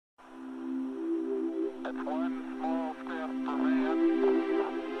It's one small step for man,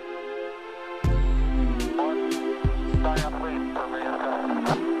 one giant leap for mankind.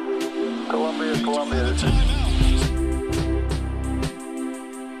 Columbia, this is...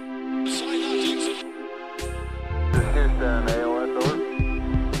 This is Houston, AOS, over.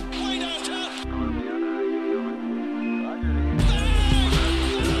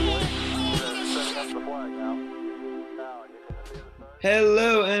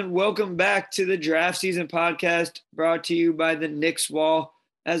 Hello and welcome back to the Draft Season Podcast, brought to you by the Knicks Wall.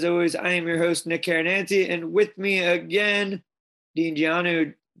 As always, I am your host, Nick Carinanti, and with me again, Dean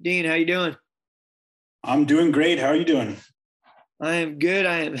Giannu. Dean, how you doing? I'm doing great. How are you doing? I am good.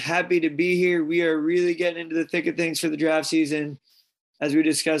 I am happy to be here. We are really getting into the thick of things for the draft season. As we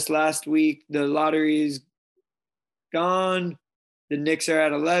discussed last week, the lottery is gone. The Knicks are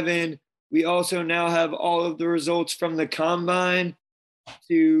at 11. We also now have all of the results from the combine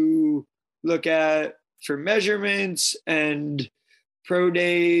to look at for measurements and pro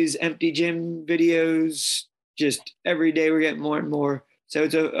days, empty gym videos. Just every day we're getting more and more. So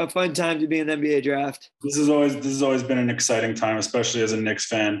it's a fun time to be in the NBA draft. This has always been an exciting time, especially as a Knicks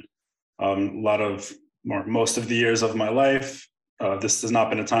fan. Most of the years of my life, this has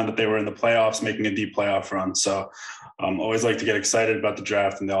not been a time that they were in the playoffs, making a deep playoff run. So always like to get excited about the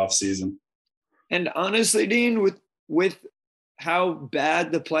draft and the off season. And honestly, Dean, with how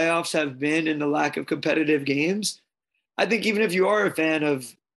bad the playoffs have been and the lack of competitive games, I think even if you are a fan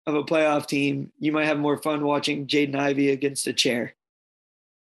of a playoff team, you might have more fun watching Jaden Ivey against a chair.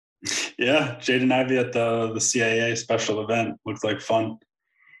 Yeah, Jaden Ivey at the CAA special event looked like fun.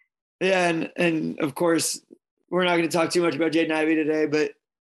 Yeah, and of course, we're not going to talk too much about Jaden Ivey today, but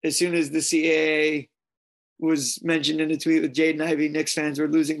as soon as the CAA was mentioned in a tweet with Jaden Ivey, Knicks fans were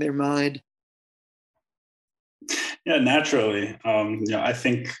losing their mind. Yeah, naturally. I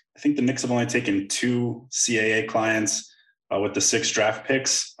think the Knicks have only taken 2 CAA clients with the 6 draft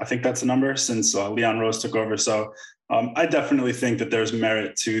picks. I think that's the number since Leon Rose took over. So I definitely think that there's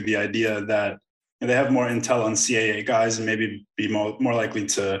merit to the idea that they have more intel on CAA guys and maybe be more likely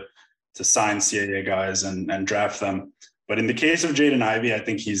to sign CAA guys and draft them. But in the case of Jaden Ivey, I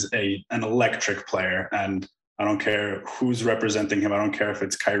think he's an electric player, and I don't care who's representing him. I don't care if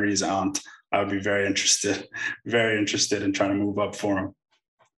it's Kyrie's aunt. I would be very interested in trying to move up for him.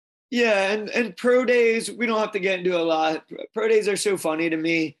 Yeah, and pro days, we don't have to get into a lot. Pro days are so funny to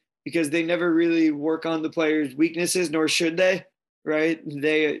me because they never really work on the players' weaknesses, nor should they, right?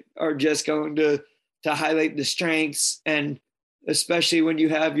 They are just going to highlight the strengths, and especially when you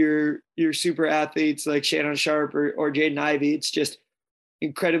have your super athletes like Shannon Sharpe or Jaden Ivey, it's just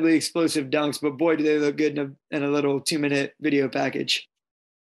incredibly explosive dunks, but boy, do they look good in a little 2-minute video package.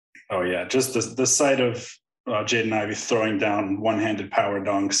 Oh yeah, just the sight of Jaden Ivey throwing down one-handed power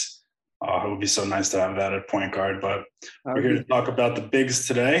dunks. It would be so nice to have that at point guard. But we're here to talk about the bigs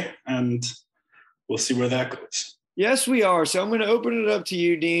today, and we'll see where that goes. Yes, we are. So I'm going to open it up to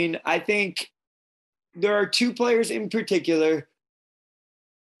you, Dean. I think there are 2 players in particular,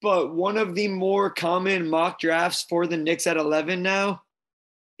 but one of the more common mock drafts for the Knicks at 11 now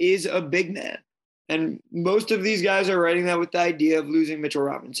is a big man. And most of these guys are writing that with the idea of losing Mitchell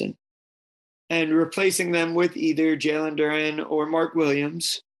Robinson and replacing them with either Jalen Duren or Mark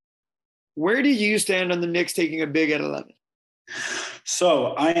Williams. Where do you stand on the Knicks taking a big at 11? So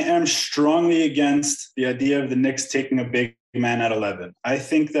I am strongly against the idea of the Knicks taking a big man at 11. I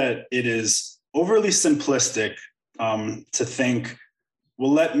think that it is overly simplistic to think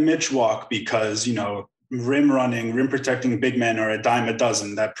we'll let Mitch walk because, rim protecting big men are a dime a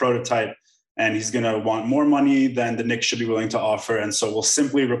dozen, that prototype, and he's going to want more money than the Knicks should be willing to offer. And so we'll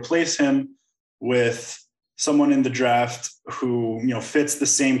simply replace him with someone in the draft who, fits the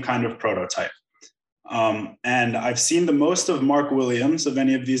same kind of prototype. And I've seen the most of Mark Williams of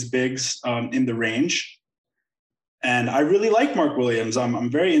any of these bigs in the range. And I really like Mark Williams. I'm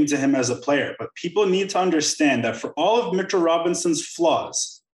very into him as a player, but people need to understand that for all of Mitchell Robinson's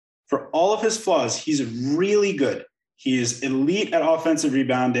flaws, he's really good. He is elite at offensive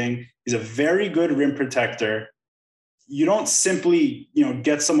rebounding. He's a very good rim protector. You don't simply,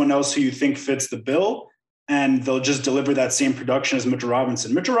 get someone else who you think fits the bill and they'll just deliver that same production as Mitchell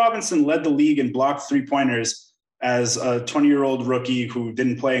Robinson. Mitchell Robinson led the league in blocked 3-pointers as a 20-year-old rookie who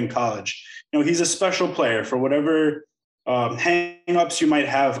didn't play in college. He's a special player. For whatever hang-ups you might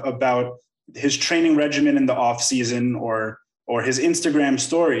have about his training regimen in the offseason or his Instagram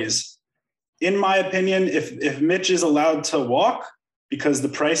stories, in my opinion, if Mitch is allowed to walk because the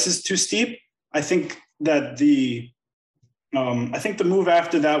price is too steep, I think that the move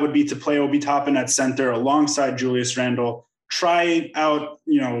after that would be to play Obi Toppin at center alongside Julius Randle, try out,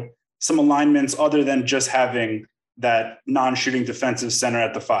 some alignments other than just having that non-shooting defensive center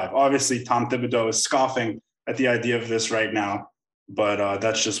at the 5. Obviously, Tom Thibodeau is scoffing at the idea of this right now, but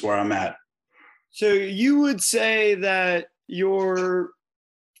that's just where I'm at. So you would say that your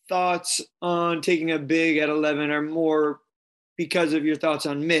thoughts on taking a big at 11 are more because of your thoughts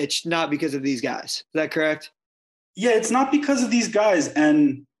on Mitch, not because of these guys. Is that correct? Yeah, it's not because of these guys.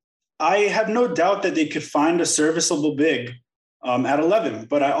 And I have no doubt that they could find a serviceable big at 11.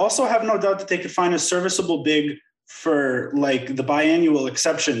 But I also have no doubt that they could find a serviceable big for like the biannual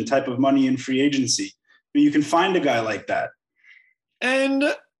exception type of money in free agency. I mean, you can find a guy like that. And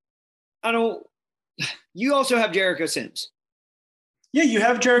you also have Jericho Sims. Yeah, you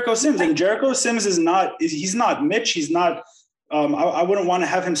have Jericho Sims, and Jericho Sims he's not Mitch. He's not, I wouldn't want to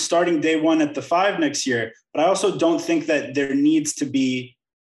have him starting day one at the 5 next year, but I also don't think that there needs to be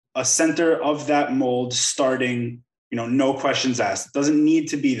a center of that mold starting, no questions asked. It doesn't need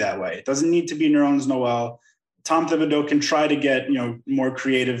to be that way. It doesn't need to be Nerlens Noel. Tom Thibodeau can try to get, more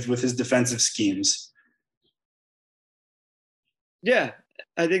creative with his defensive schemes. Yeah,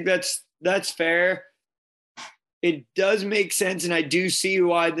 I think that's fair. It does make sense, and I do see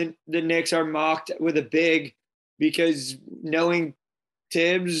why the Knicks are mocked with a big, because knowing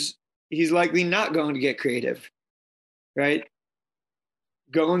Tibbs, he's likely not going to get creative, right?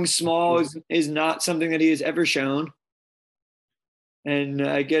 Going small is not something that he has ever shown. And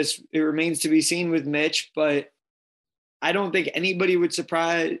I guess it remains to be seen with Mitch, but I don't think anybody would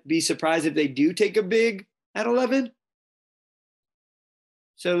be surprised if they do take a big at 11.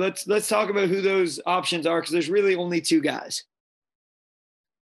 So let's talk about who those options are, because there's really only 2 guys.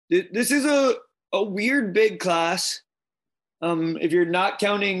 This is a weird big class. If you're not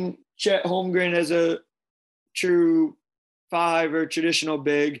counting Chet Holmgren as a true 5 or traditional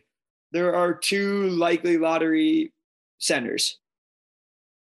big, there are 2 likely lottery centers.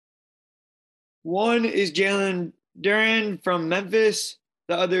 One is Jalen Duren from Memphis.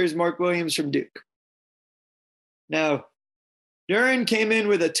 The other is Mark Williams from Duke. Now, Duren came in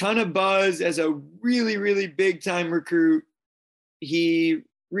with a ton of buzz as a really, really big-time recruit. He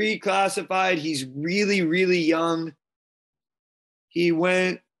reclassified. He's really, really young. He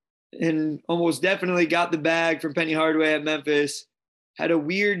went and almost definitely got the bag from Penny Hardaway at Memphis. Had a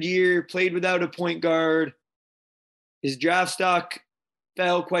weird year, played without a point guard. His draft stock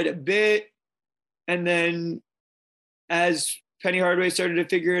fell quite a bit. And then as Penny Hardaway started to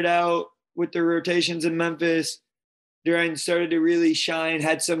figure it out with the rotations in Memphis, Duren started to really shine,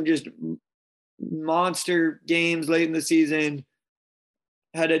 had some just monster games late in the season,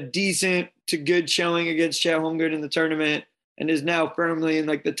 had a decent to good showing against Chet Holmgren in the tournament, and is now firmly in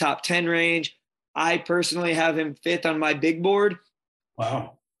like the top 10 range. I personally have him 5th on my big board.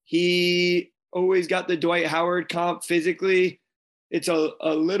 Wow. He always got the Dwight Howard comp physically. It's a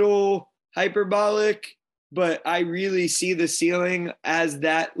little hyperbolic, but I really see the ceiling as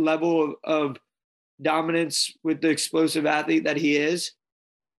that level of dominance with the explosive athlete that he is.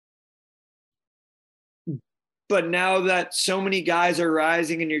 But now that so many guys are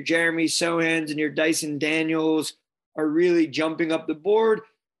rising and your Jeremy Sohans and your Dyson Daniels are really jumping up the board,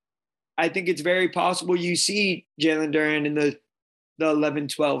 I think it's very possible you see Jalen Duren in the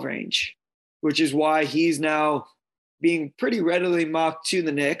 11-12 range, which is why he's now being pretty readily mocked to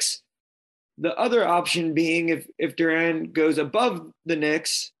the Knicks. The other option being if Duren goes above the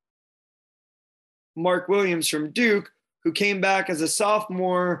Knicks, Mark Williams from Duke, who came back as a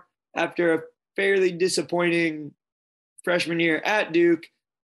sophomore after a fairly disappointing freshman year at Duke.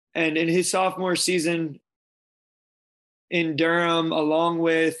 And in his sophomore season in Durham, along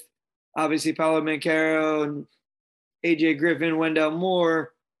with obviously Paolo Banchero and AJ Griffin, Wendell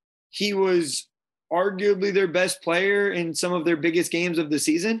Moore, he was arguably their best player in some of their biggest games of the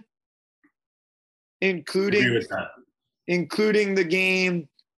season, including the game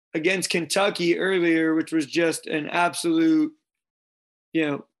against Kentucky earlier, which was just an absolute,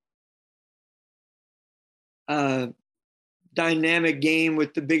 dynamic game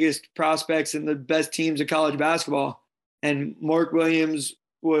with the biggest prospects and the best teams of college basketball. And Mark Williams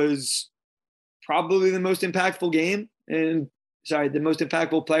was probably the most impactful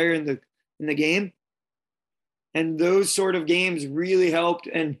player in the game. And those sort of games really helped,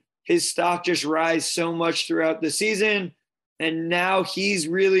 and his stock just rise so much throughout the season. And now he's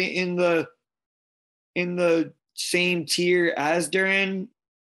really in the same tier as Duren,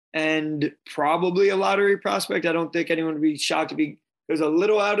 and probably a lottery prospect. I don't think anyone would be shocked if he goes a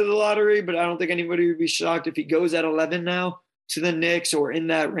little out of the lottery, but I don't think anybody would be shocked if he goes at 11 now to the Knicks or in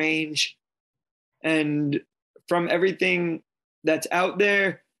that range. And from everything that's out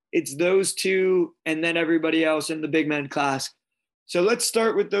there, it's those 2 and then everybody else in the big men class. So let's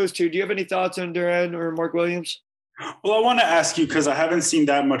start with those two. Do you have any thoughts on Duren or Mark Williams? Well, I want to ask you because I haven't seen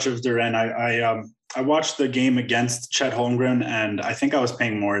that much of Duren. I watched the game against Chet Holmgren, and I think I was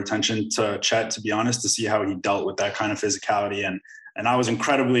paying more attention to Chet, to be honest, to see how he dealt with that kind of physicality. And I was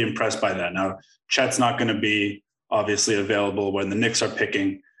incredibly impressed by that. Now, Chet's not going to be obviously available when the Knicks are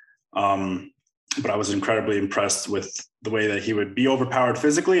picking, but I was incredibly impressed with the way that he would be overpowered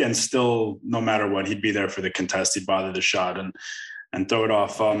physically and still, no matter what, he'd be there for the contest. He'd bother the shot and throw it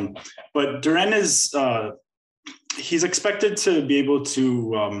off. But Duren is he's expected to be able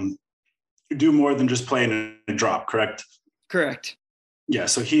to do more than just play in a drop, correct? Correct. Yeah,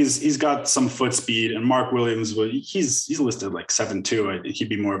 so he's got some foot speed, and Mark Williams, he's listed like 7'2". He'd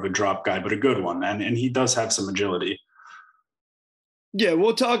be more of a drop guy, but a good one, and he does have some agility. Yeah,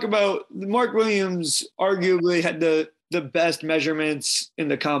 we'll talk about Mark Williams. Arguably had the best measurements in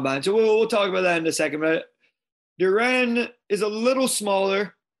the combine, so we'll talk about that in a second. But Duren is a little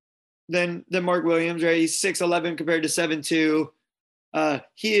smaller than Mark Williams, right? He's 6'11" compared to 7'2".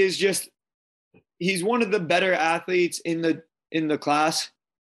 He's one of the better athletes in the class.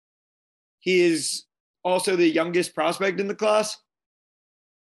 He is also the youngest prospect in the class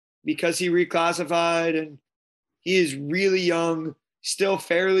because he reclassified, and he is really young, still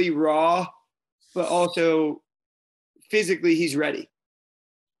fairly raw, but also physically he's ready.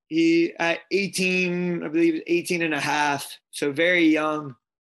 He at 18, I believe 18 and a half, so very young,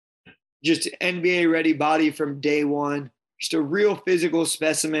 just NBA ready body from day one, just a real physical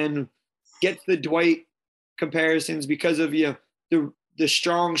specimen. Gets the Dwight comparisons because of the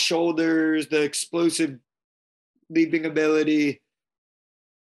strong shoulders, the explosive leaping ability,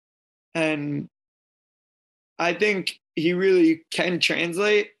 and I think he really can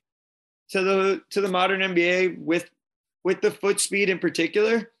translate to the modern NBA with the foot speed in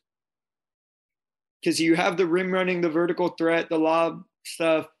particular, because you have the rim running, the vertical threat, the lob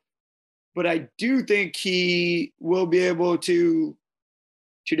stuff, but I do think he will be able to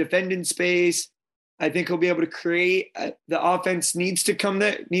defend in space. I think he'll be able to create. The offense needs to come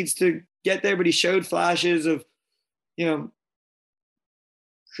there, needs to get there, but he showed flashes of,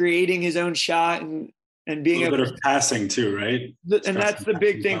 creating his own shot and being able to passing too, right? And that's the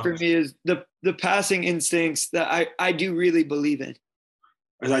big thing for me is the passing instincts that I do really believe in.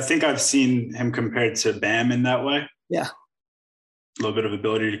 I think I've seen him compared to Bam in that way. Yeah. A little bit of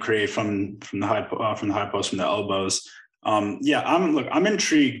ability to create from the high post, from the elbows. I'm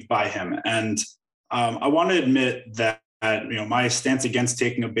intrigued by him, and I want to admit that my stance against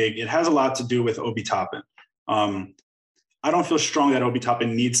taking a big, it has a lot to do with Obi Toppin. I don't feel strong that Obi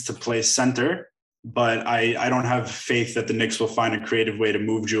Toppin needs to play center, but I don't have faith that the Knicks will find a creative way to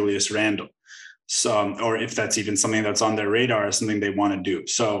move Julius Randle. So, or if that's even something that's on their radar or something they want to do.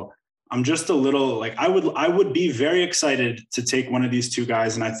 So I'm just a little like, I would be very excited to take one of these two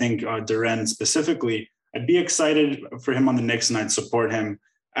guys. And I think Duren specifically, I'd be excited for him on the Knicks and I'd support him.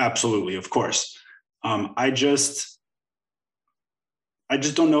 Absolutely. Of course. I just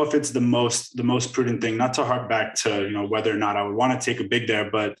don't know if it's the most prudent thing, not to harp back to, whether or not I would want to take a big there,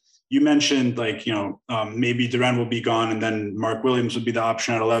 but you mentioned maybe Duren will be gone and then Mark Williams would be the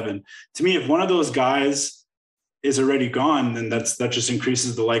option at 11. To me, if one of those guys is already gone, then that just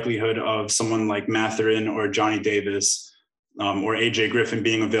increases the likelihood of someone like Mathurin or Johnny Davis or AJ Griffin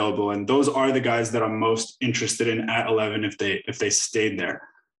being available. And those are the guys that I'm most interested in at 11 if they stayed there.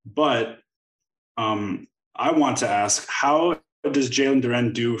 But I want to ask, how does Jalen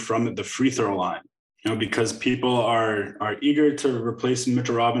Duren do from the free throw line? Because people are eager to replace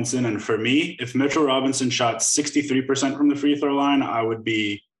Mitchell Robinson. And for me, if Mitchell Robinson shot 63% from the free throw line, I would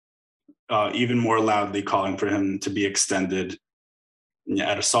be even more loudly calling for him to be extended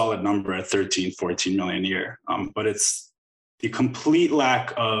at a solid number at 13, 14 million a year. But it's the complete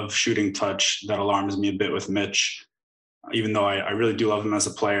lack of shooting touch that alarms me a bit with Mitch, even though I really do love him as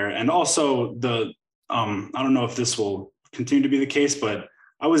a player. And also I don't know if this will continue to be the case, but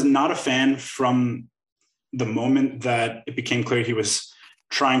I was not a fan from the moment that it became clear he was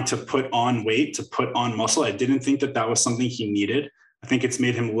trying to put on weight, to put on muscle. I didn't think that was something he needed. I think it's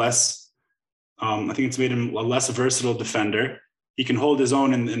made him a less versatile defender. He can hold his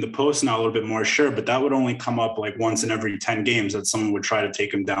own in the post now a little bit more, sure, but that would only come up like once in every 10 games that someone would try to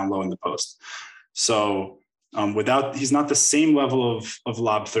take him down low in the post. So he's not the same level of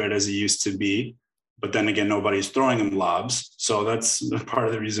lob threat as he used to be. But then again, nobody's throwing him lobs. So that's part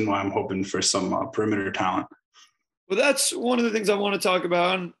of the reason why I'm hoping for some perimeter talent. Well, that's one of the things I want to talk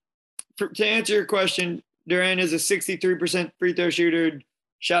about. To answer your question, Duren is a 63% free throw shooter,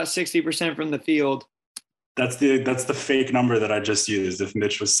 shot 60% from the field. That's the fake number that I just used. If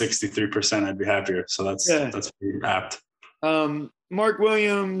Mitch was 63%, I'd be happier. So that's pretty apt. Mark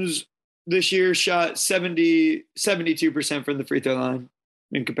Williams this year shot 72% from the free throw line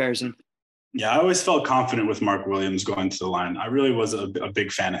in comparison. Yeah, I always felt confident with Mark Williams going to the line. I really was a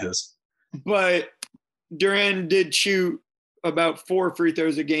big fan of his. But Duren did shoot about 4 free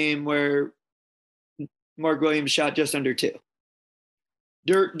throws a game where Mark Williams shot just under 2.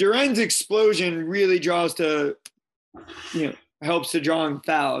 Duren's explosion really draws to, helps to drawing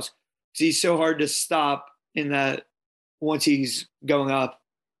fouls because he's so hard to stop in that once he's going up.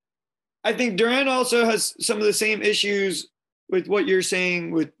 I think Duren also has some of the same issues with what you're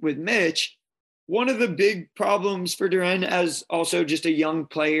saying with Mitch. One of the big problems for Duren as also just a young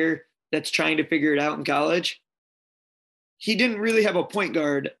player that's trying to figure it out in college, he didn't really have a point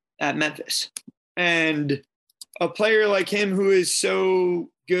guard at Memphis. And a player like him who is so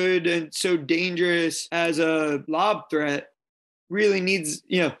good and so dangerous as a lob threat really needs,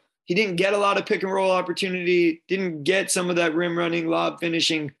 he didn't get a lot of pick and roll opportunity, didn't get some of that rim running, lob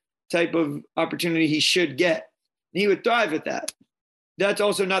finishing type of opportunity he should get. And he would thrive at that. That's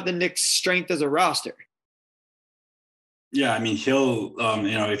also not the Knicks' strength as a roster. Yeah, I mean, he'll,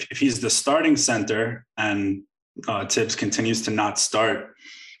 if he's the starting center and Tibbs continues to not start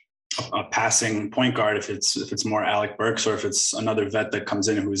a passing point guard, if it's more Alec Burks or if it's another vet that comes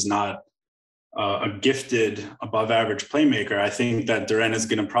in who's not a gifted above average playmaker, I think that Duren is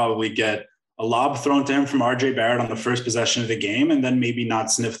going to probably get a lob thrown to him from RJ Barrett on the first possession of the game and then maybe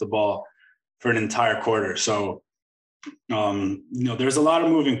not sniff the ball for an entire quarter. So, there's a lot of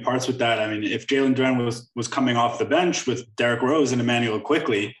moving parts with that. I mean, if Jalen Duren was coming off the bench with Derrick Rose and Emmanuel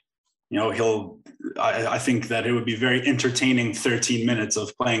Quickley, I think that it would be very entertaining 13 minutes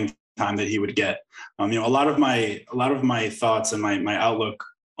of playing time that he would get. A lot of my thoughts and my outlook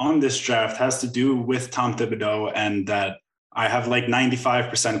on this draft has to do with Tom Thibodeau, and that I have like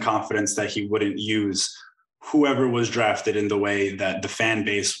 95% confidence that he wouldn't use whoever was drafted in the way that the fan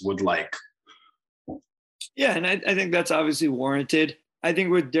base would like. Yeah, and I think that's obviously warranted. I think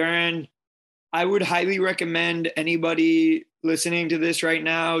with Duren, I would highly recommend anybody listening to this right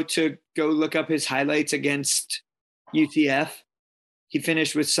now to go look up his highlights against UCF. He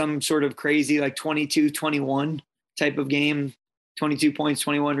finished with some sort of crazy like 22-21 type of game, 22 points,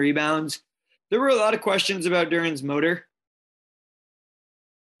 21 rebounds. There were a lot of questions about Duren's motor.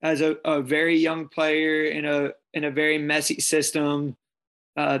 As a very young player in a very messy system,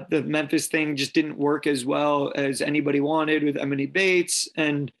 the Memphis thing just didn't work as well as anybody wanted with Emoni Bates,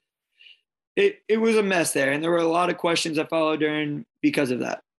 and it was a mess there. And there were a lot of questions that followed Duren because of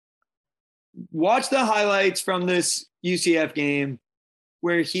that. Watch the highlights from this UCF game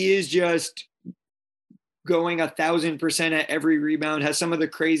where he is just going 1,000% at every rebound, has some of the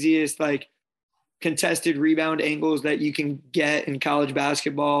craziest like contested rebound angles that you can get in college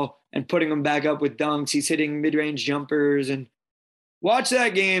basketball and putting them back up with dunks. He's hitting mid-range jumpers, and watch that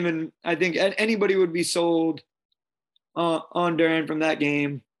game. And I think anybody would be sold on Duren from that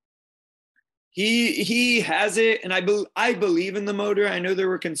game. He has it. And I believe in the motor. I know there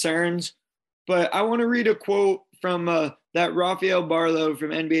were concerns, but I want to read a quote from that Rafael Barlow from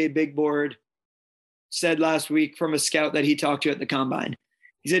NBA Big Board said last week from a scout that he talked to at the Combine.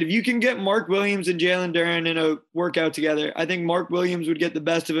 He said, if you can get Mark Williams and Jalen Duren in a workout together, I think Mark Williams would get the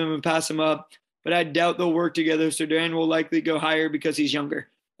best of him and pass him up, but I doubt they'll work together, so Duren will likely go higher because he's younger.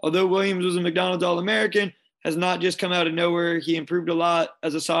 Although Williams was a McDonald's All-American, has not just come out of nowhere. He improved a lot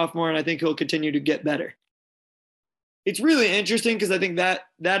as a sophomore, and I think he'll continue to get better. It's really interesting because I think that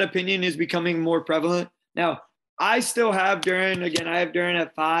opinion is becoming more prevalent. Now, I still have Duren. Again, I have Duren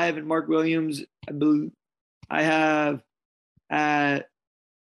at 5 and Mark Williams, I have at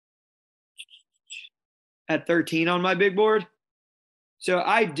 13 on my big board. So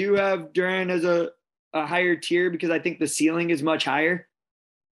I do have Duren as a higher tier because I think the ceiling is much higher.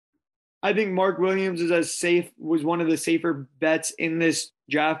 I think Mark Williams was one of the safer bets in this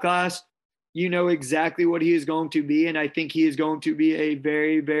draft class. You know exactly what he is going to be, and I think he is going to be a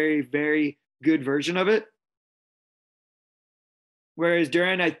very, very, very good version of it. Whereas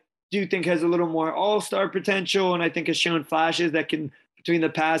Duren, I do think has a little more all-star potential, and I think has shown flashes that can, between the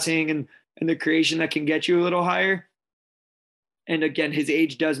passing and the creation, that can get you a little higher. And again, his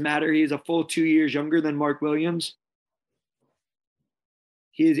age does matter. He is a full 2 years younger than Mark Williams.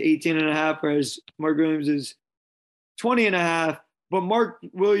 He is 18 and a half, whereas Mark Williams is 20 and a half. But Mark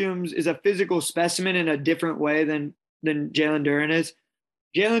Williams is a physical specimen in a different way than Jalen Duren is.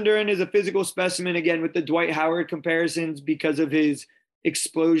 Jalen Duren is a physical specimen, again, with the Dwight Howard comparisons because of his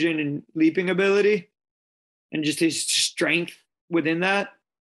explosion and leaping ability and just his strength within that.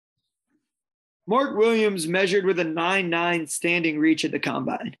 Mark Williams measured with a 9.9 standing reach at the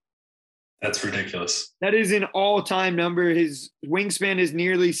Combine. That's ridiculous. That is an all-time number. His wingspan is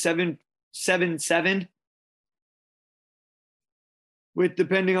nearly 7'7", with,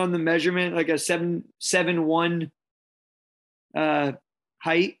 depending on the measurement, like a 7'1"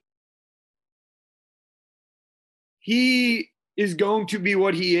 height. He is going to be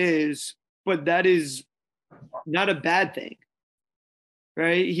what he is, but that is not a bad thing,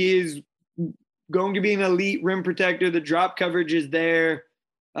 right? He is going to be an elite rim protector. The drop coverage is there.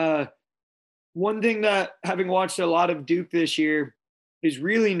 One thing that, having watched a lot of Duke this year, is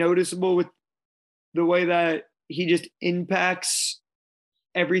really noticeable with the way that he just impacts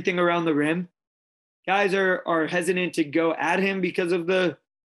everything around the rim. Guys are hesitant to go at him because of the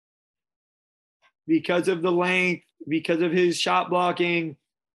length, because of his shot blocking.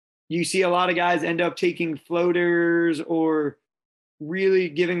 You see a lot of guys end up taking floaters or really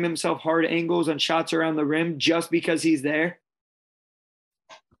giving themselves hard angles on shots around the rim just because he's there.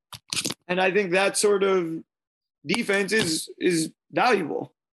 And I think that sort of defense is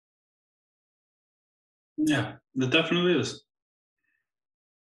valuable. Yeah, it definitely is.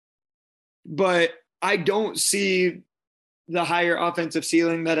 But I don't see the higher offensive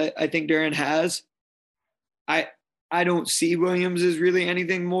ceiling that I think Duren has. I don't see Williams as really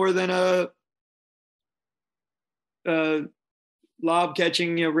anything more than a lob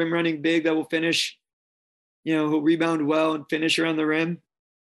catching, rim running big that will finish, he'll rebound well and finish around the rim.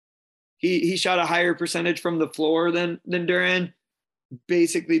 He shot a higher percentage from the floor than Duren,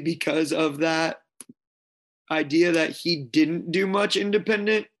 basically because of that idea that he didn't do much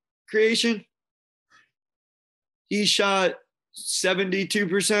independent creation. He shot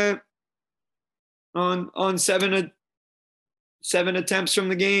 72% on seven attempts from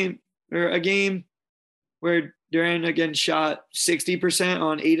the game, or a game, where Duren again shot 60%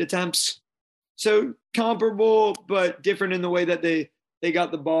 on 8 attempts. So comparable, but different in the way that they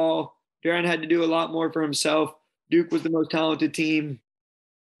got the ball. Duren had to do a lot more for himself. Duke was the most talented team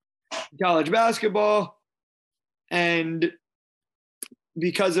in college basketball. And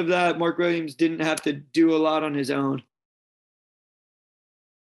because of that, Mark Williams didn't have to do a lot on his own.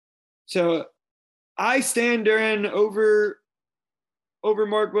 So I stand Duren over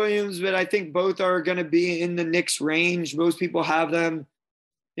Mark Williams, but I think both are going to be in the Knicks range. Most people have them,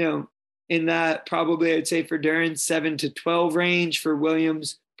 in that, probably I'd say for Duren 7 to 12 range. For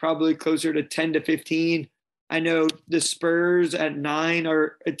Williams, probably closer to 10 to 15. I know the Spurs at 9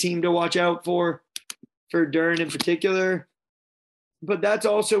 are a team to watch out for Duren in particular. But that's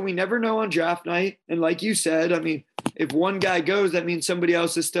also, we never know on draft night. And like you said, I mean, if one guy goes, that means somebody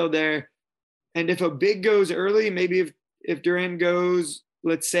else is still there. And if a big goes early, maybe if Duren goes,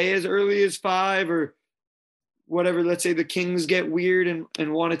 let's say as early as 5 or whatever, let's say the Kings get weird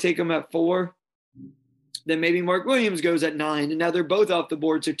and want to take him at 4, then maybe Mark Williams goes at 9. And now they're both off the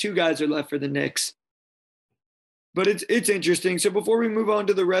board, so 2 guys are left for the Knicks. But it's interesting. So before we move on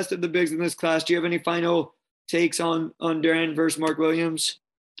to the rest of the bigs in this class, do you have any final takes on Duren versus Mark Williams?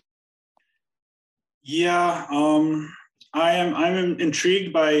 Yeah, I'm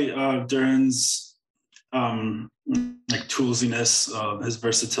intrigued by Duren's toolsiness, his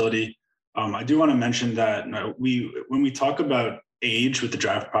versatility. I do want to mention that when we talk about age with the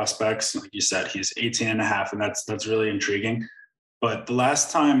draft prospects, like you said, he's 18 and a half, and that's really intriguing. But the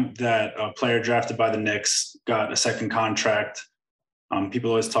last time that a player drafted by the Knicks got a second contract, people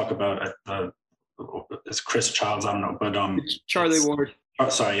always talk about it's Chris Childs, I don't know, but Charlie Ward.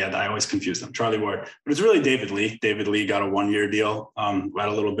 Sorry, yeah, I always confuse them. Charlie Ward, but it's really David Lee. David Lee got a 1-year deal, at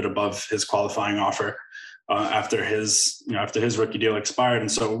a little bit above his qualifying offer after his rookie deal expired,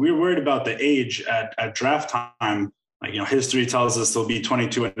 and so we were worried about the age at draft time. Like, history tells us he'll be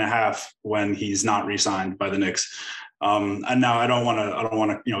 22 and a half when he's not re-signed by the Knicks. And now I don't want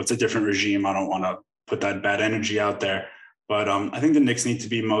to, it's a different regime. I don't want to put that bad energy out there. But I think the Knicks need to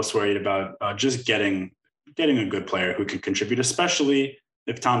be most worried about just getting a good player who can contribute, especially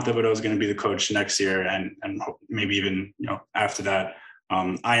if Tom Thibodeau is going to be the coach next year and maybe even, after that.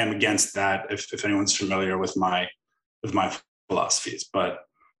 I am against that if anyone's familiar with my philosophies. But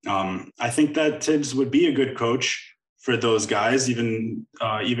I think that Tibbs would be a good coach for those guys, even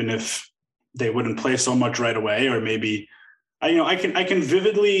if they wouldn't play so much right away, or maybe I can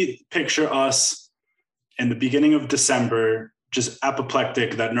vividly picture us in the beginning of December just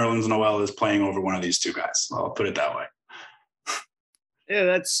apoplectic that Nerlens Noel is playing over one of these 2 guys. I'll put it that way.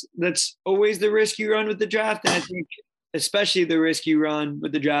 Yeah, that's always the risk you run with the draft, and I think especially the risk you run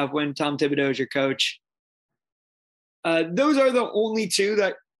with the draft when Tom Thibodeau is your coach. Those are the only 2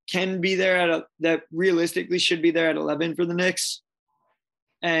 that can be there that realistically should be there at 11 for the Knicks.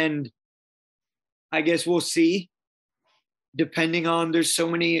 And I guess we'll see. depending on, there's so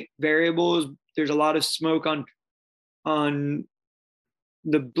many variables. There's a lot of smoke on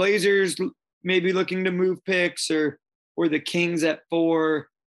the Blazers maybe looking to move picks or the Kings at 4.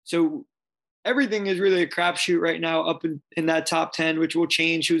 So everything is really a crapshoot right now up in that top 10, which will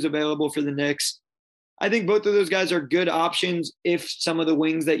change who's available for the Knicks. I think both of those guys are good options if some of the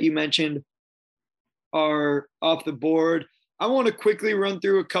wings that you mentioned are off the board. I want to quickly run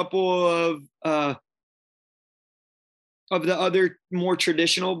through a couple of the other more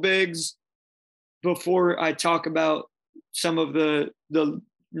traditional bigs before I talk about some of the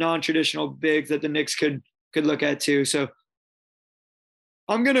non-traditional bigs that the Knicks could look at too. So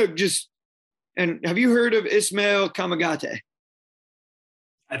I'm going to and have you heard of Ismail Kamagate?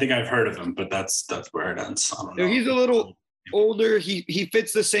 I think I've heard of him, but that's where it ends. I don't know. He's a little older. He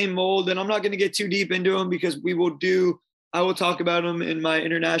fits the same mold, and I'm not going to get too deep into him because I will talk about him in my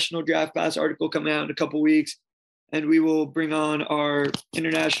International Draft Pass article coming out in a couple weeks, and we will bring on our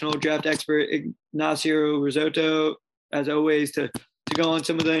international draft expert Ignacio Risotto, as always, to go on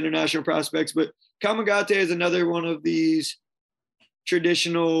some of the international prospects. But Kamagate is another one of these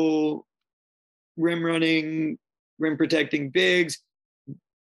traditional rim running, rim protecting bigs,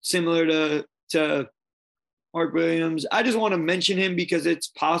 similar to Mark Williams. I just want to mention him because it's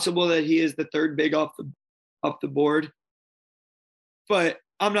possible that he is the third big off the board. But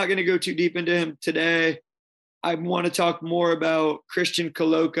I'm not going to go too deep into him today. I want to talk more about Christian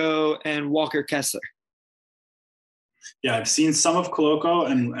Koloko and Walker Kessler. Yeah, I've seen some of Koloko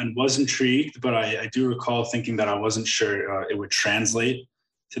and was intrigued, but I do recall thinking that I wasn't sure it would translate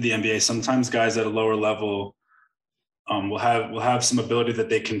to the NBA. Sometimes guys at a lower level will have some ability that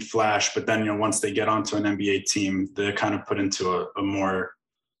they can flash, but then once they get onto an NBA team, they're kind of put into a more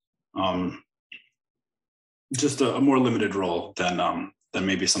just a more limited role than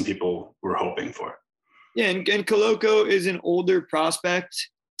maybe some people were hoping for. Yeah, and Koloko is an older prospect.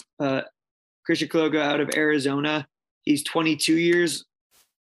 Christian Koloko out of Arizona. He's 22 years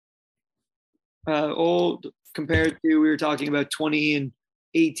old compared to, we were talking about 20 and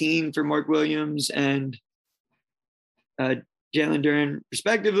 18 for Mark Williams and Jalen Duren,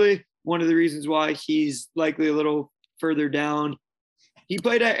 respectively. One of the reasons why he's likely a little further down. He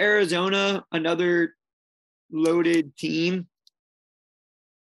played at Arizona, another loaded team,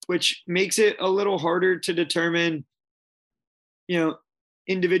 which makes it a little harder to determine,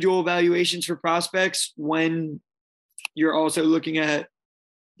 individual evaluations for prospects when you're also looking at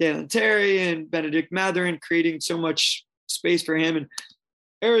Dalen Terry and Benedict Mathurin creating so much space for him. And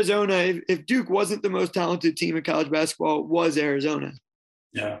Arizona, if Duke wasn't the most talented team in college basketball, it was Arizona.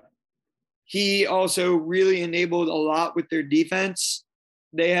 Yeah. He also really enabled a lot with their defense.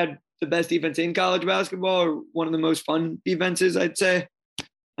 They had the best defense in college basketball, or one of the most fun defenses, I'd say.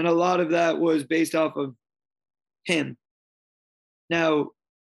 And a lot of that was based off of him. Now,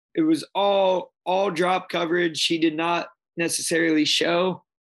 it was all drop coverage. He did not necessarily show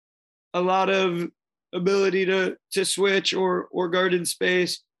a lot of ability to switch or guard in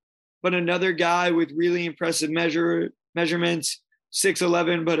space, but another guy with really impressive measurements,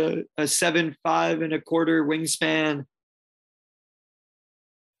 6'11", but a 7'5" and a quarter wingspan.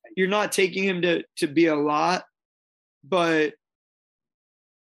 You're not taking him to be a lot, but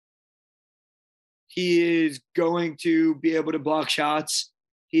he is going to be able to block shots.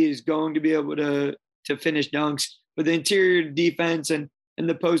 He is going to be able to finish dunks. But the interior defense and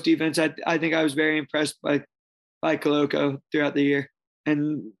the post defense, I think I was very impressed by Koloko throughout the year.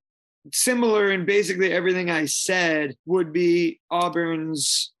 And similar in basically everything I said would be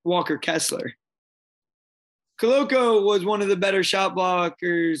Auburn's Walker Kessler. Koloko was one of the better shot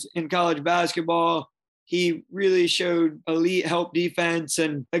blockers in college basketball. He really showed elite help defense.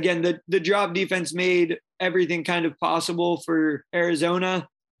 And again, the drop defense made everything kind of possible for Arizona.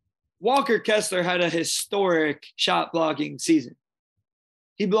 Walker Kessler had a historic shot blocking season.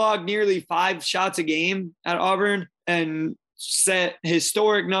 He blocked nearly 5 shots a game at Auburn and set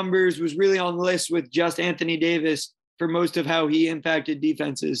historic numbers, was really on the list with just Anthony Davis for most of how he impacted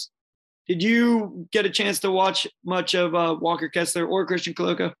defenses. Did you get a chance to watch much of Walker Kessler or Christian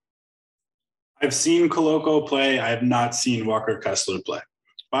Koloko? I've seen Koloko play. I have not seen Walker Kessler play.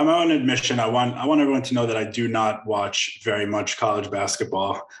 By my own admission, I want everyone to know that I do not watch very much college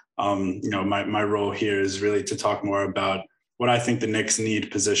basketball. My role here is really to talk more about what I think the Knicks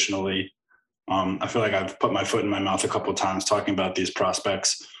need positionally. I feel like I've put my foot in my mouth a couple of times talking about these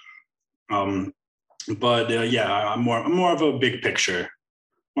prospects. I'm more of a big picture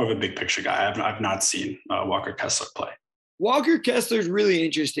guy. I've not seen Walker Kessler play. Walker Kessler's really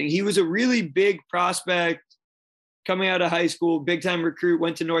interesting. He was a really big prospect coming out of high school, big time recruit,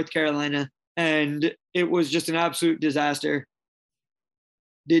 went to North Carolina. and it was just an absolute disaster.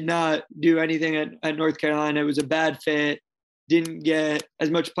 Did not do anything at North Carolina. It was a bad fit. Didn't get as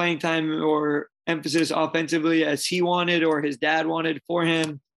much playing time or emphasis offensively as he wanted or his dad wanted for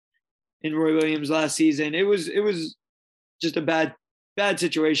him in Roy Williams last season. It was just a bad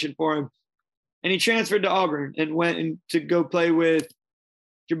situation for him. And he transferred to Auburn and went to go play with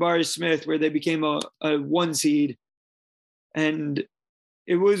Jabari Smith, where they became a 1 seed. And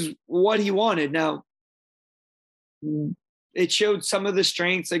it was what he wanted. Now, it showed some of the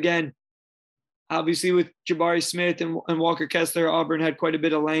strengths. Again, obviously with Jabari Smith and Walker Kessler, Auburn had quite a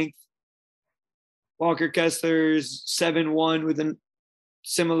bit of length. Walker Kessler's 7'1" with a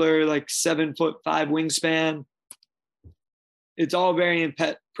similar 7'5" wingspan. It's all very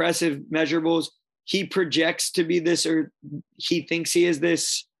impressive measurables. He projects to be this, or he thinks he is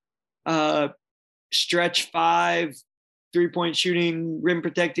this stretch 5, 3-point shooting, rim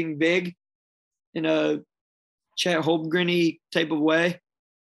protecting big in a Chet Holmgren type of way.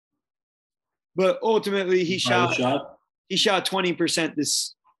 But ultimately he shot 20%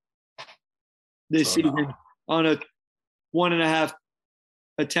 this season on a 1.5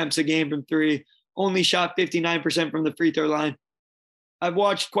 attempts a game from 3. Only shot 59% from the free throw line. I've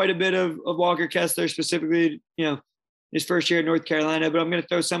watched quite a bit of Walker Kessler, specifically, his first year at North Carolina, but I'm going to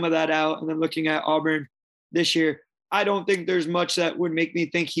throw some of that out. And then looking at Auburn this year, I don't think there's much that would make me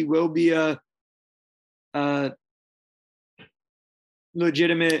think he will be a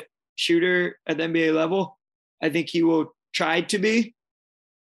legitimate shooter at the NBA level. I think he will try to be,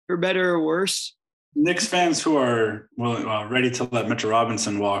 for better or worse. Knicks fans who are ready to let Mitchell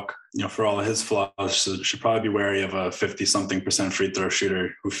Robinson walk, for all of his flaws, should probably be wary of a 50-something% free throw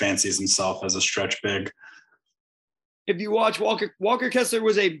shooter who fancies himself as a stretch big. If you watch Walker Kessler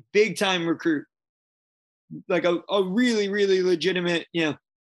was a big time recruit, like a really, really legitimate,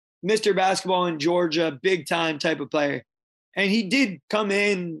 Mr. Basketball in Georgia, big time type of player. And he did come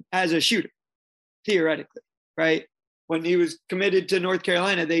in as a shooter, theoretically, right? When he was committed to North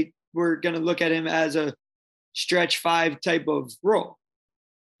Carolina, they were going to look at him as a stretch 5 type of role,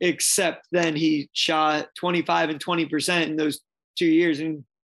 except then he shot 25 and 20% in those 2 years. And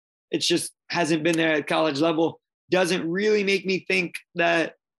it just hasn't been there at college level. Doesn't really make me think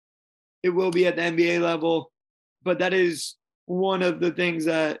that it will be at the NBA level, but that is one of the things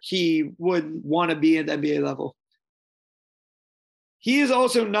that he would want to be at the NBA level. He is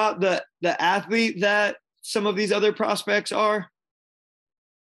also not the athlete that some of these other prospects are.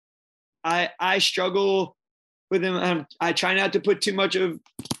 I struggle with him. I try not to put too much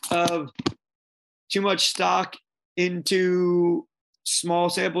stock into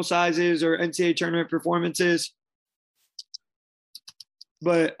small sample sizes or NCAA tournament performances.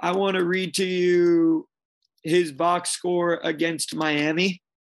 But I want to read to you his box score against Miami.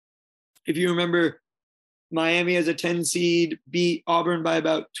 If you remember, Miami as a 10 seed beat Auburn by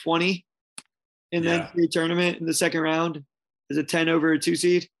about 20 in the NCAA tournament in the second round as a 10 over a 2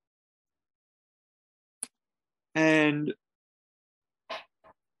 seed. And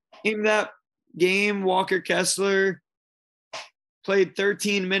in that game, Walker Kessler played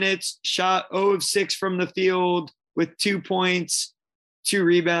 13 minutes, shot 0 of 6 from the field with 2 points, 2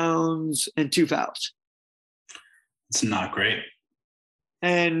 rebounds, and 2 fouls. It's not great.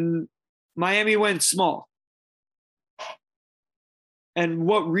 And Miami went small. And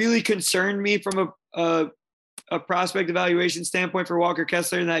what really concerned me from a prospect evaluation standpoint for Walker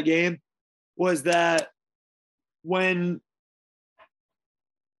Kessler in that game was that when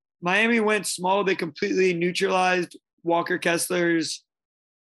Miami went small, they completely neutralized Walker Kessler's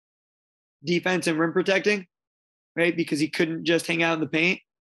defense and rim protecting, right? Because he couldn't just hang out in the paint.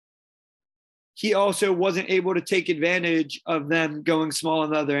 He also wasn't able to take advantage of them going small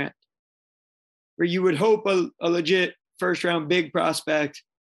on the other end, where you would hope a legit first-round big prospect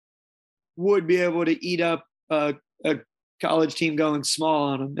would be able to eat up a college team going small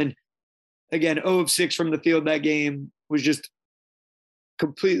on him. And again, 0 of 6 from the field that game was just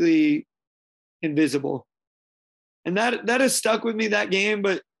completely invisible. And that has stuck with me, that game.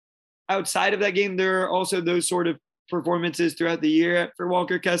 But outside of that game, there are also those sort of performances throughout the year for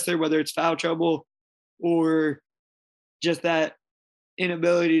Walker Kessler, whether it's foul trouble or just that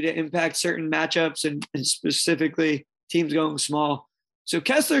inability to impact certain matchups and specifically teams going small. So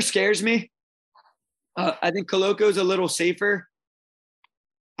Kessler scares me. I think Koloko's a little safer.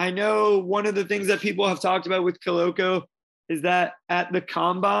 I know one of the things that people have talked about with Koloko is that at the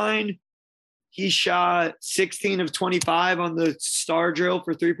combine, he shot 16 of 25 on the star drill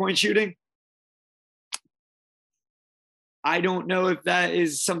for 3-point shooting. I don't know if that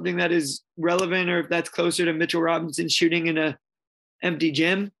is something that is relevant or if that's closer to Mitchell Robinson shooting in an empty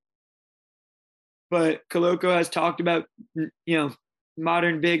gym. but Koloko has talked about,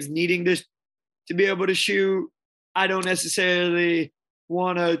 modern bigs needing to be able to shoot. I don't necessarily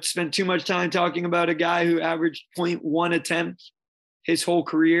want to spend too much time talking about a guy who averaged 0.1 attempts his whole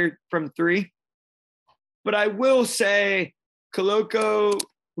career from three. But I will say Koloko,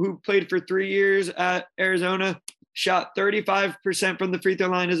 who played for 3 years at Arizona, shot 35% from the free throw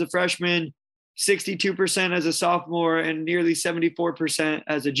line as a freshman, 62% as a sophomore, and nearly 74%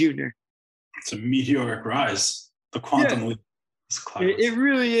 as a junior. It's a meteoric rise. The quantum leap is clever. It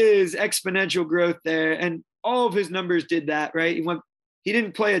really is exponential growth there. And all of his numbers did that, right? He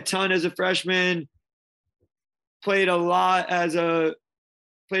didn't play a ton as a freshman, played a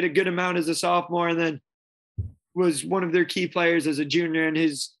good amount as a sophomore, and then was one of their key players as a junior. And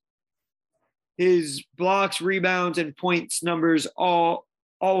his blocks, rebounds, and points numbers all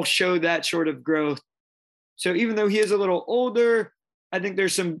show that sort of growth. So even though he is a little older, I think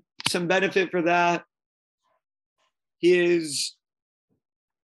there's some benefit for that. He is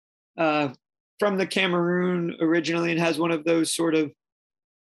from the Cameroon originally and has one of those sort of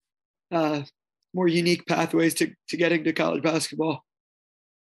more unique pathways to getting to college basketball.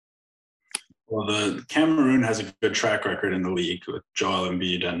 Well, the Cameroon has a good track record in the league with Joel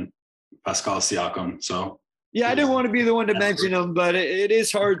Embiid and Pascal Siakam. So yeah, I didn't want to be the one to mention them, but it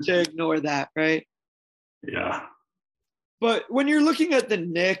is hard to ignore that, right? Yeah. But when you're looking at the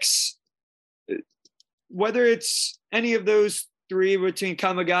Knicks, whether it's any of those three between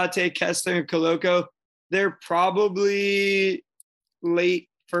Kamagate, Kessler, and Koloko, they're probably late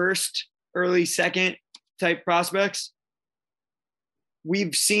first, early second type prospects.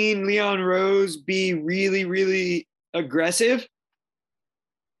 We've seen Leon Rose be really, really aggressive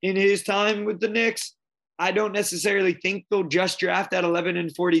in his time with the Knicks. I don't necessarily think they'll just draft at 11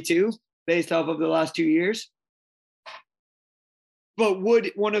 and 42 based off of the last 2 years. But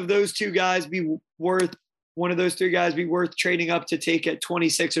would one of those three guys be worth trading up to take at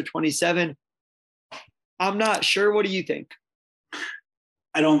 26 or 27? I'm not sure. What do you think?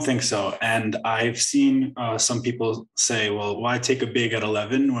 I don't think so. And I've seen some people say, well, why take a big at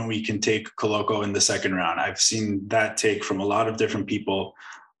 11 when we can take Koloko in the second round? I've seen that take from a lot of different people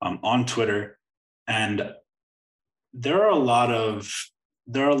on Twitter. And there are a lot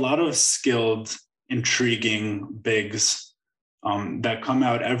of skilled, intriguing bigs that come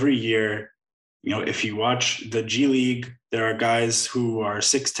out every year. If you watch the G League, there are guys who are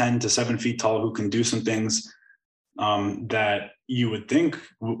 6'10" to 7 feet tall who can do some things that you would think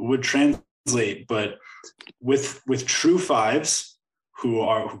would translate, but with true fives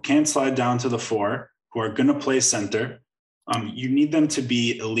who can't slide down to the four, who are going to play center, you need them to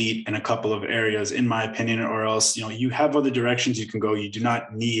be elite in a couple of areas, in my opinion, or else you have other directions you can go. You do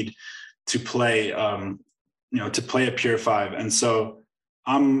not need to play a pure five. And so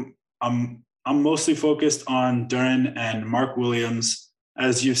I'm mostly focused on Duren and Mark Williams,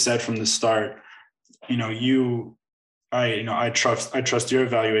 as you said from the start. I trust your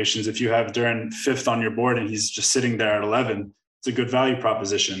evaluations. If you have Duren fifth on your board and he's just sitting there at 11, it's a good value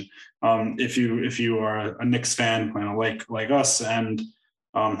proposition. If you are a Knicks fan, like us, and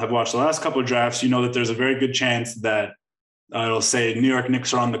have watched the last couple of drafts, you know that there's a very good chance that it'll say New York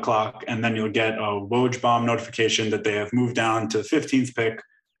Knicks are on the clock, and then you'll get a Woj bomb notification that they have moved down to the 15th pick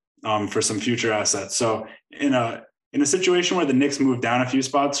for some future assets. So in a situation where the Knicks move down a few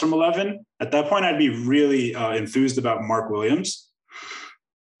spots from 11, at that point, I'd be really enthused about Mark Williams.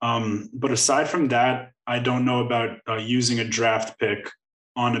 But aside from that, I don't know about using a draft pick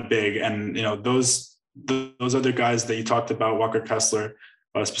on a big. And, those other guys that you talked about, Walker Kessler,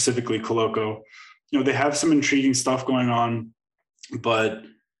 specifically Koloko, they have some intriguing stuff going on. But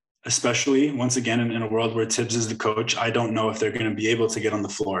especially, once again, in a world where Tibbs is the coach, I don't know if they're going to be able to get on the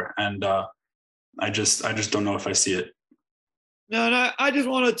floor. And I just don't know if I see it. No, I just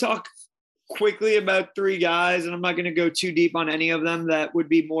want to talk quickly about three guys, and I'm not going to go too deep on any of them. That would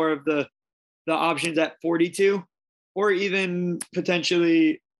be more of the options at 42, or even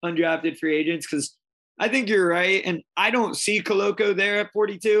potentially undrafted free agents, because I think you're right. And I don't see Koloko there at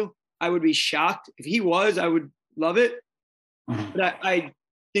 42. I would be shocked. If he was, I would love it. Mm-hmm. But I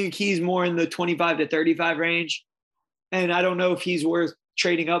think he's more in the 25 to 35 range. And I don't know if he's worth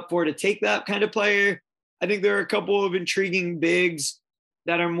trading up for to take that kind of player. I think there are a couple of intriguing bigs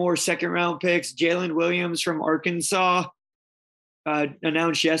that are more second round picks. Jalen Williams from Arkansas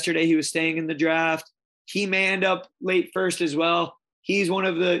announced yesterday he was staying in the draft. He may end up late first as well. He's one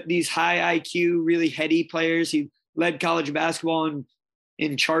of these high IQ, really heady players. He led college basketball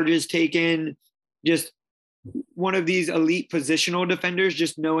in charges taken. Just one of these elite positional defenders,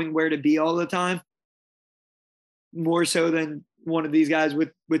 just knowing where to be all the time. More so than one of these guys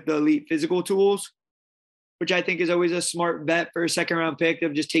with the elite physical tools. which I think is always a smart bet for a second round pick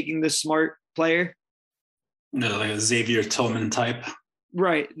of just taking the smart player. No, like a Xavier Tillman type.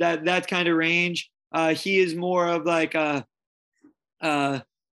 Right. That kind of range. He is more of like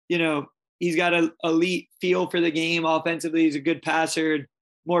he's got an elite feel for the game offensively. He's a good passer,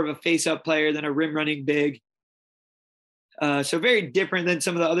 more of a face-up player than a rim-running big. So very different than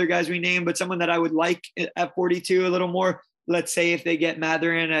some of the other guys we named, but someone that I would like at 42 a little more. Let's say if they get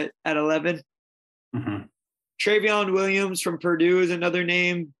Mathurin at 11. Mm-hmm. Trevion Williams from Purdue is another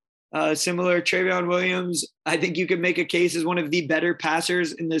name. Similar. Trevion Williams, I think you could make a case as one of the better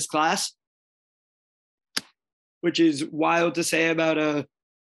passers in this class, which is wild to say about a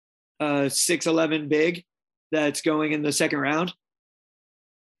 6'11" big that's going in the second round.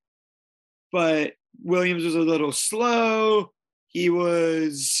 But Williams was a little slow. He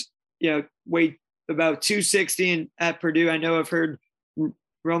was, weighed about 260 at Purdue. I know I've heard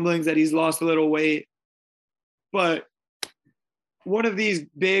rumblings that he's lost a little weight. But one of these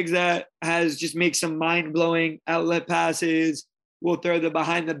bigs that has just makes some mind-blowing outlet passes, will throw the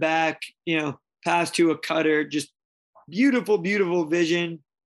behind the back, pass to a cutter, just beautiful, beautiful vision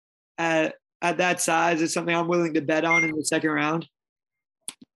at that size is something I'm willing to bet on in the second round.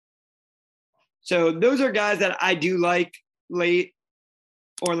 So those are guys that I do like late.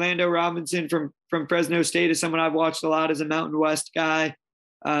 Orlando Robinson from Fresno State is someone I've watched a lot as a Mountain West guy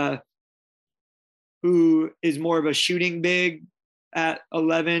who is more of a shooting big at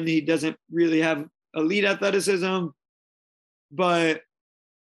 11. He doesn't really have elite athleticism, but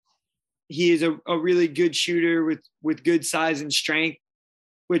he is a really good shooter with good size and strength,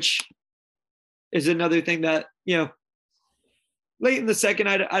 which is another thing that, late in the second,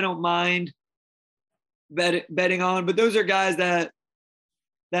 I don't mind betting on, but those are guys that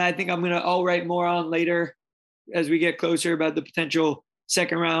I think I'll write more on later as we get closer about the potential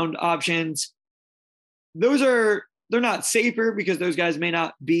second round options. They're not safer because those guys may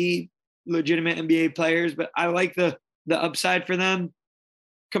not be legitimate NBA players, but I like the upside for them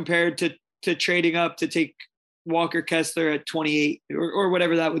compared to trading up to take Walker Kessler at 28 or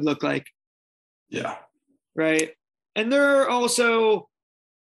whatever that would look like. Yeah. Right. And there are also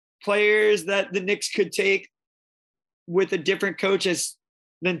players that the Knicks could take with a different coach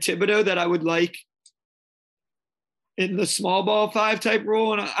than Thibodeau that I would like in the small ball 5 type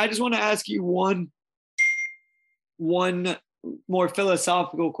role. And I just want to ask you one more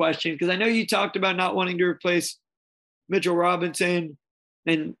philosophical question, because I know you talked about not wanting to replace Mitchell Robinson,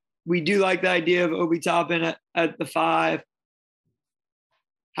 and we do like the idea of Obi Toppin at the 5.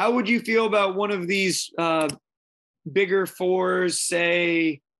 How would you feel about one of these bigger 4s,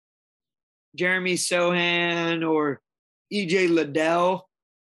 say Jeremy Sohan or EJ Liddell,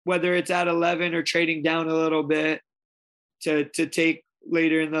 whether it's at 11 or trading down a little bit to take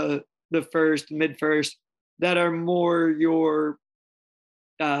later in the first, mid-first, that are more your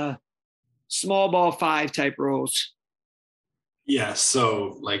small ball 5 type roles? Yeah,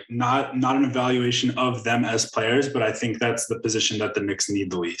 so like not an evaluation of them as players, but I think that's the position that the Knicks need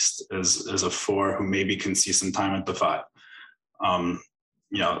the least is a 4 who maybe can see some time at the 5.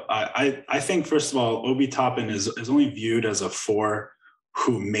 I think first of all, Obi Toppin is only viewed as a 4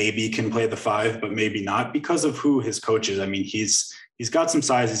 who maybe can play the 5, but maybe not because of who his coach is. I mean, he's got some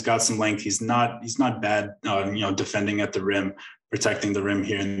size, he's got some length, he's not bad, defending at the rim, protecting the rim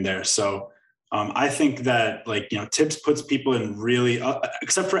here and there. So I think that Tibbs puts people in really,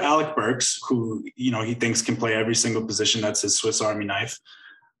 except for Alec Burks, who, he thinks can play every single position. That's his Swiss Army knife.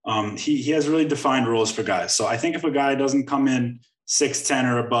 He has really defined roles for guys. So I think if a guy doesn't come in 6'10"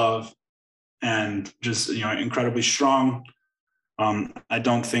 or above and just, incredibly strong, I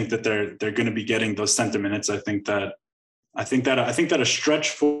don't think that they're going to be getting those center minutes. I think that a stretch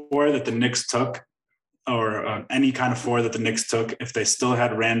 4 that the Knicks took, or any kind of 4 that the Knicks took, if they still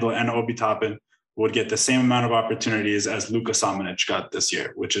had Randall and Obi Toppin, would get the same amount of opportunities as Luka Samanic got this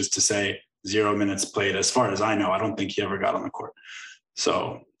year, which is to say 0 minutes played. As far as I know, I don't think he ever got on the court.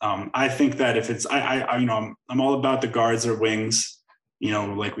 So I think that if it's, I'm all about the guards or wings.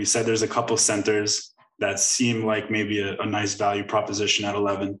 Like we said, there's a couple centers that seem like maybe a nice value proposition at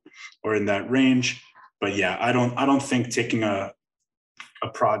 11 or in that range. But yeah, I don't think taking a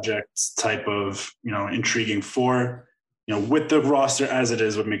project type of, intriguing 4, with the roster as it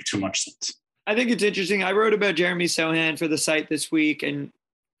is would make too much sense. I think it's interesting. I wrote about Jeremy Sohan for the site this week, and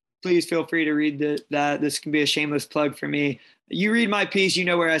please feel free to read that. This can be a shameless plug for me. You read my piece, you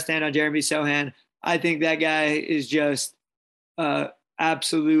know where I stand on Jeremy Sohan. I think that guy is just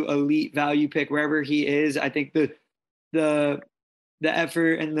absolute elite value pick wherever he is. I think the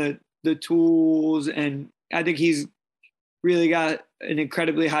effort and the tools, and I think he's really got an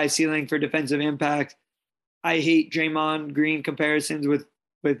incredibly high ceiling for defensive impact. I hate Draymond Green comparisons with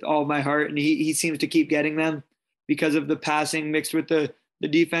all my heart, and he seems to keep getting them because of the passing mixed with the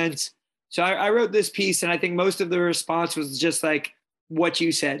defense. So I wrote this piece, and I think most of the response was just like what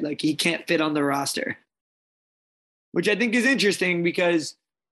you said, like he can't fit on the roster, which I think is interesting because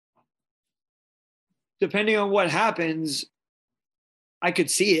depending on what happens, I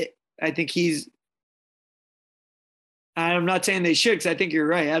could see it. I think I'm not saying they should, because I think you're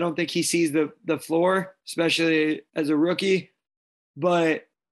right. I don't think he sees the floor, especially as a rookie, but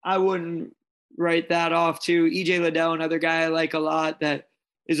I wouldn't write that off too. EJ Liddell, another guy I like a lot, that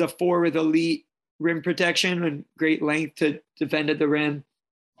is a 4 with elite rim protection and great length to defend at the rim.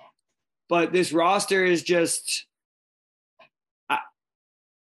 But this roster is just,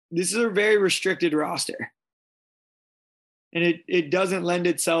 this is a very restricted roster. And it doesn't lend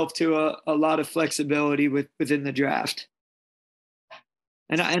itself to a lot of flexibility within the draft.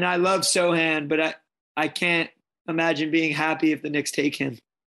 And I love Sohan, but I can't imagine being happy if the Knicks take him,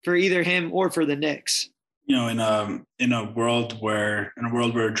 for either him or for the Knicks. You know, in a world where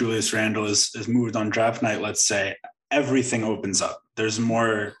Julius Randle is moved on draft night, let's say, everything opens up. There's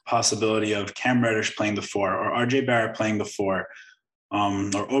more possibility of Cam Reddish playing the 4, or RJ Barrett playing the 4,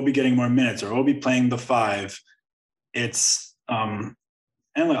 or Obi getting more minutes, or Obi playing the 5. It's and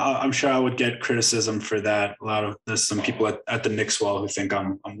I'm sure I would get criticism for that. There's some people at the Knicks wall who think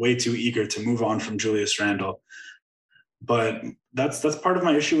I'm way too eager to move on from Julius Randle. But that's part of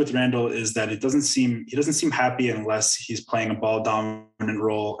my issue with Randle, is that he doesn't seem happy unless he's playing a ball dominant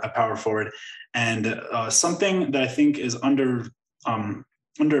role at power forward. And something that I think is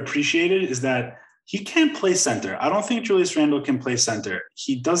underappreciated is that he can't play center. I don't think Julius Randle can play center.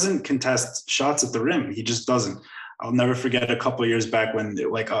 He doesn't contest shots at the rim. He just doesn't. I'll never forget a couple of years back when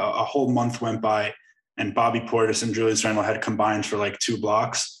a whole month went by and Bobby Portis and Julius Randle had combined for 2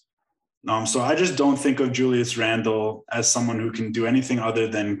 blocks. So I just don't think of Julius Randle as someone who can do anything other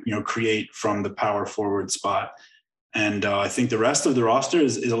than, create from the power forward spot. And I think the rest of the roster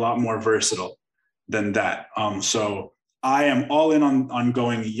is a lot more versatile than that. So I am all in on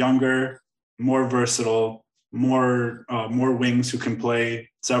going younger, more versatile, more wings who can play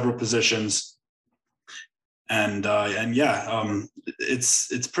several positions. And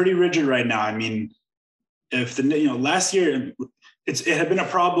it's pretty rigid right now. I mean, if last year, it had been a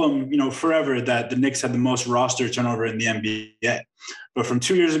problem, forever, that the Knicks had the most roster turnover in the NBA. But from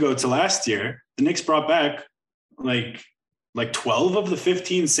 2 years ago to last year, the Knicks brought back like 12 of the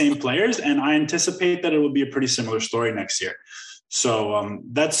 15 same players, and I anticipate that it will be a pretty similar story next year. So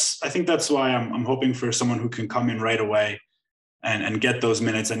I think that's why I'm hoping for someone who can come in right away and get those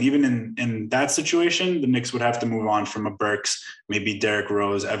minutes. And even in that situation, the Knicks would have to move on from a Burks, maybe Derrick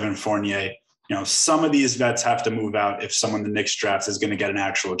Rose, Evan Fournier. Some of these vets have to move out if someone the Knicks drafts is going to get an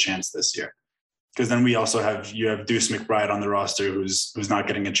actual chance this year. Because then we also have Deuce McBride on the roster who's not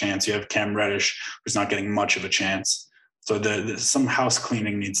getting a chance. You have Cam Reddish who's not getting much of a chance. So some house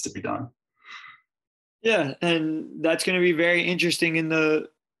cleaning needs to be done. Yeah, and that's going to be very interesting in the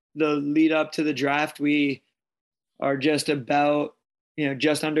lead up to the draft. We are just about,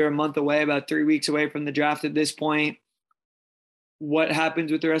 just under a month away, about 3 weeks away from the draft at this point. What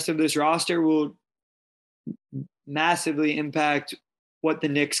happens with the rest of this roster will massively impact what the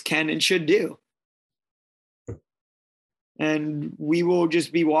Knicks can and should do. And we will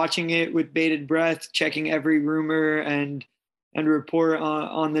just be watching it with bated breath, checking every rumor and report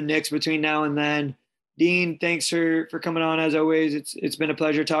on the Knicks between now and then. Dean, thanks for coming on as always. It's been a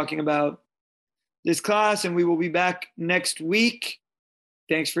pleasure talking about this class, and we will be back next week.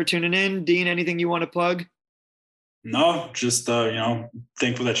 Thanks for tuning in. Dean, anything you want to plug? No, just,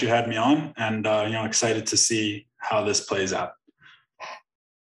 thankful that you had me on, and, excited to see how this plays out.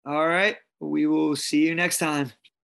 All right. We will see you next time.